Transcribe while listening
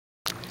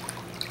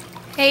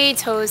Hey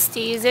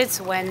Toasties, it's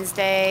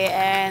Wednesday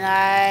and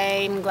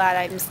I'm glad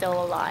I'm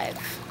still alive.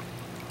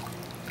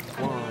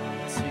 1, 2,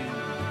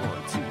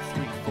 1, 2,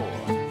 3,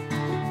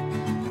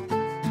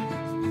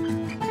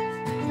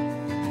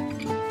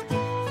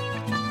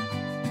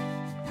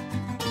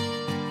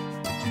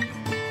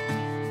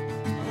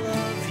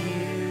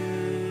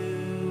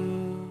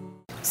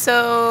 4.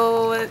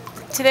 So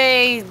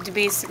today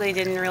basically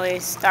didn't really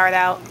start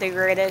out the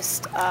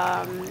greatest.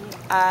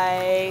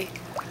 I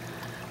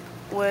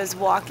was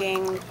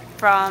walking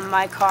from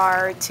my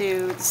car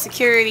to the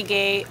security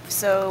gate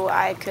so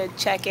I could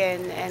check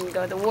in and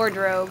go to the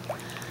wardrobe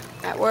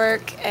at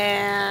work,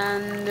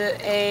 and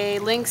a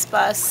Lynx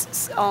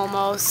bus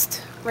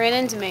almost ran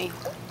into me.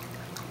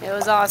 It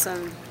was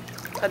awesome,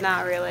 but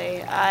not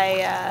really.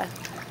 I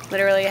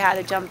literally had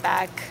to jump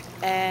back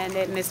and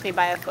it missed me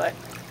by a foot.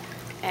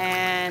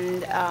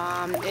 And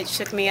it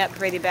shook me up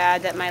pretty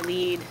bad that my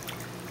lead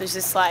was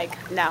just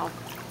like, no.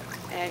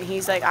 And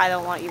he's like, I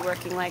don't want you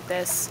working like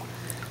this.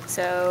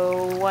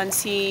 So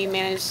once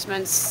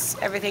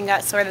everything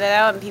got sorted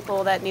out and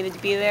people that needed to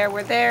be there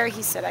were there,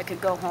 he said I could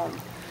go home.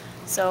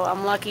 So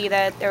I'm lucky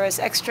that there was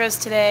extras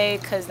today,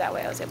 because that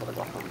way I was able to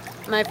go home.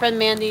 My friend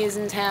Mandy is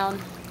in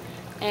town,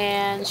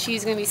 and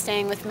she's going to be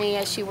staying with me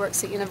as she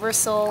works at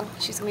Universal.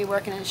 She's going to be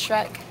working in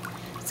Shrek.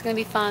 It's going to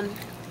be fun.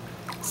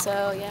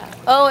 So yeah.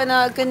 Oh,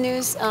 and good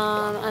news,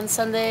 on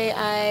Sunday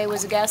I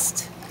was a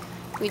guest.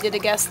 We did a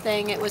guest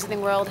thing at Wizarding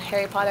World,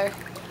 Harry Potter.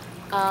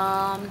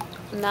 I'm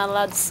not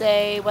allowed to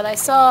say what I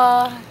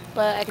saw,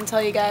 but I can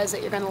tell you guys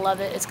that you're going to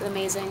love it. It's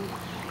amazing,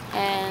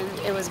 and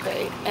it was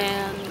great.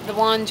 And the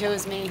wand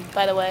chose me,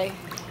 by the way,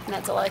 and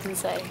that's all I can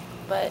say.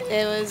 But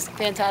it was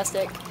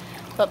fantastic.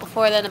 But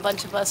before then, a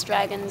bunch of us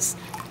dragons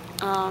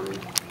ended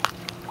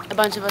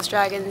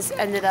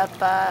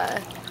up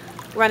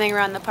running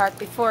around the park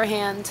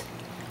beforehand.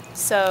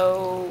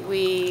 So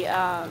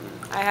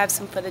I have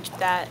some footage of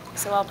that,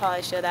 so I'll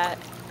probably show that.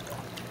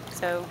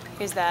 So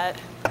here's that.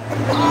 Just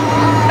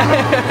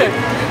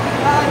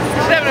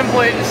have an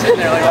employee just sitting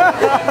there like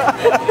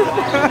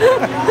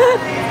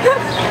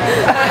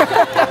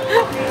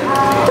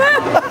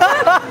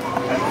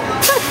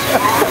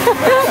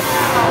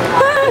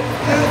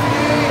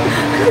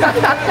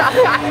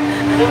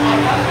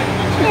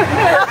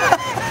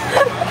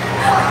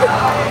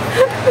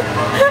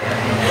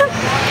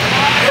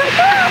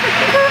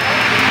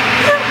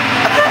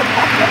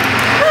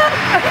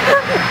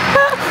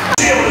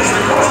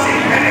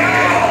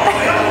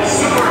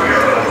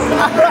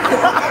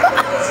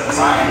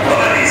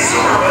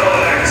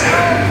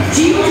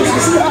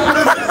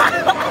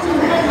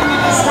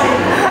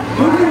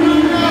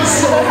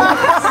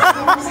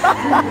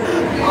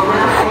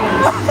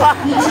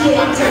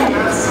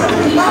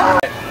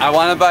I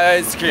want to buy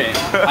ice cream.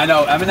 I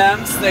know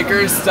M&M,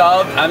 Snickers,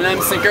 Stub, M&M,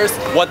 Snickers.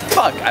 What the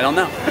fuck? I don't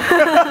know.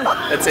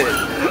 That's it.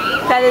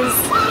 That is...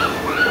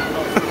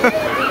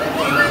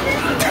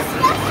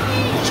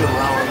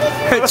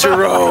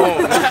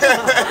 Jerome.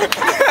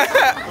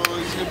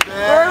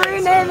 We're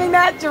renaming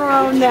that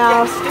Jerome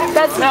now.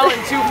 That's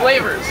Smelling 2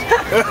 flavors.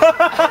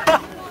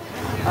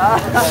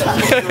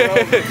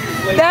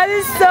 That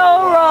is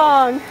so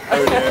wrong.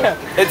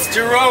 It's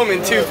Jerome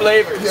in 2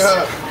 flavors.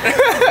 Yeah.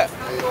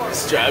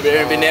 Strawberry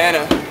and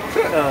banana.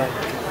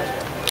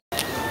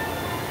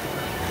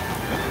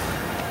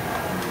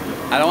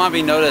 I don't want to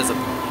be noticed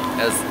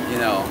as you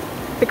know.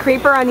 The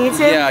creeper on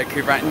YouTube? Yeah,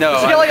 creeper. No.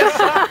 Would you get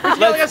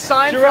like a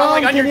sign from,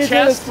 like, on your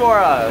chest? For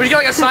us? Would you get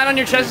like a sign on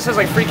your chest that says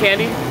like free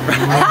candy?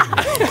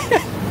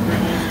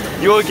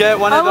 You will get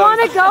one of those. I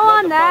want to go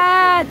on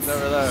that. It's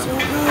over there. So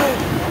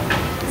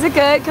good. Is it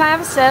good? Can I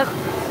have a sip?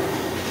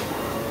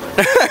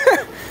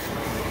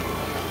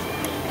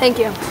 Thank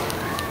you.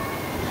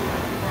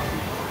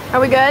 Are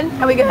we good?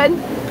 Are we good?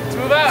 Let's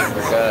move out.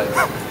 We're good.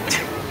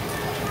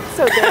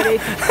 So dirty.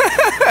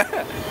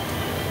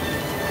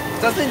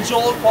 Doesn't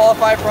Joel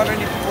qualify for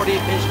underneath the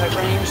 48-inch height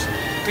range?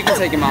 We can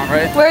take him out,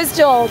 right? Where's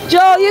Joel?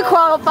 Joel, you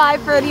qualify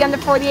for the under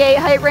 48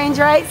 height range,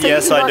 right? So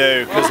yes, I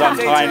do, because I'm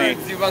tiny.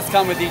 You must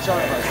come with each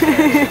other.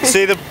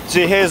 See,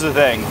 here's the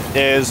thing: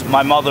 is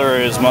my mother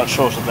is much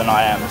shorter than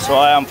I am, so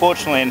I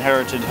unfortunately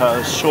inherited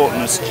her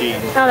shortness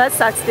gene. Oh, that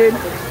sucks, dude.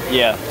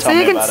 Yeah. So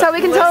we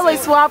can totally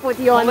swap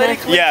with you on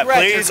this. Yeah,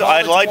 please.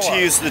 I'd like to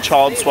use the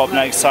child swap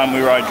next time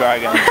we ride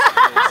dragons.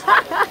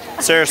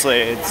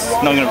 Seriously, it's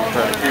not going to be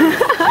pretty.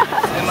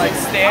 And like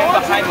stand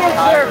behind the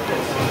car.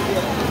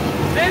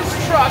 This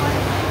truck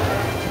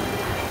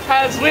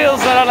has wheels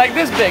that are like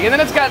this big, and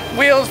then it's got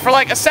wheels for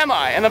like a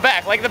semi in the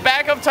back. Like the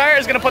backup tire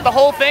is gonna put the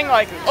whole thing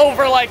like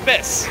over like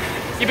this.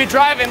 You'd be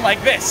driving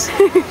like this.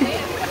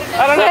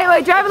 I don't know.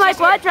 Wait, driving like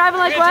what? Driving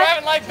like what?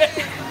 Driving like this.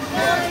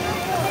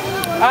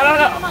 I don't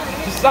know.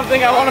 Just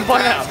something I want to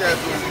point out.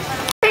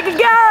 Take it,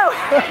 go!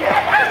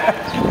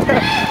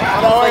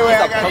 Oh, wait,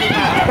 I got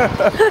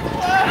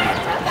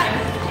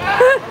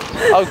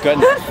Oh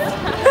goodness.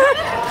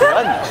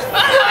 Goodness.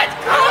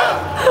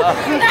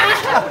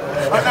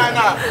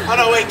 Oh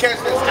no, wait, catch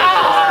this.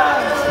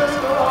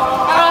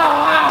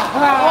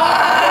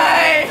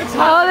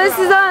 Oh, this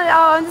is on.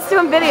 Oh I'm just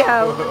doing video.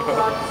 Damn,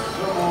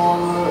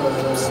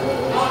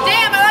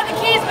 I left the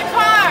keys in the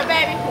car,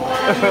 baby.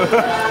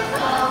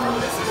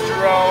 This is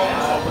Jerome.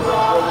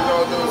 What we're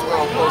gonna do is we're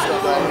gonna post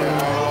up right here.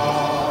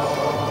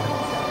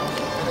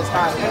 And it's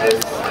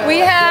hot. We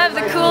have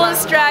the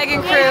coolest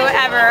dragon crew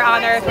ever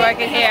on Earth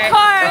working here.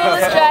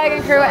 Coolest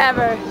dragon crew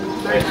ever.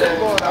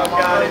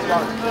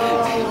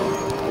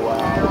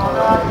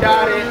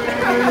 Got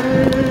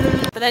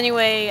it. But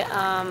anyway,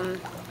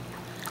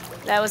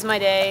 that was my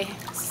day.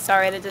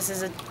 Sorry that this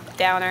is a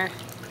downer.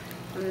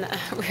 I'm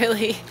not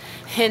really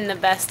in the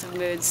best of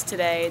moods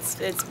today.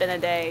 It's been a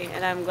day,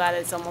 and I'm glad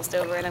it's almost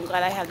over, and I'm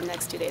glad I have the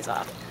next 2 days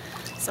off.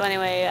 So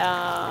anyway,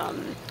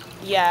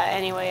 yeah,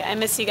 anyway, I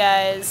miss you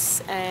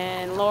guys,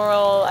 and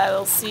Laurel, I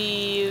will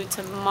see you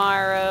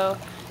tomorrow,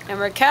 and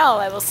Raquel,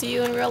 I will see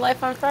you in real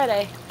life on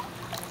Friday.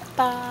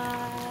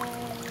 Bye.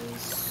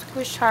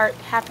 Squish heart,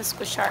 half a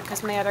squish heart,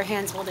 because my other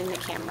hand's holding the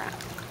camera.